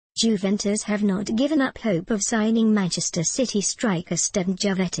Juventus have not given up hope of signing Manchester City striker Stefan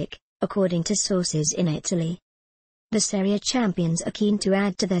Jovetic, according to sources in Italy. The Serie A champions are keen to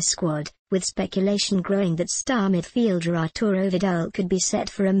add to their squad, with speculation growing that star midfielder Arturo Vidal could be set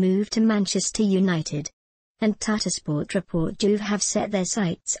for a move to Manchester United. And Tuttosport report Juve have set their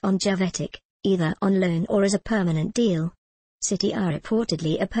sights on Jovetic, either on loan or as a permanent deal. City are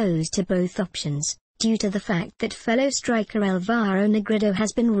reportedly opposed to both options, due to the fact that fellow striker Alvaro Negredo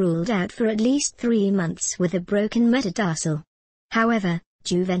has been ruled out for at least 3 months with a broken metatarsal. However,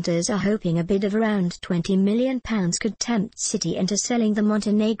 Juventus are hoping a bid of around £20 million could tempt City into selling the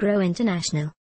Montenegro international.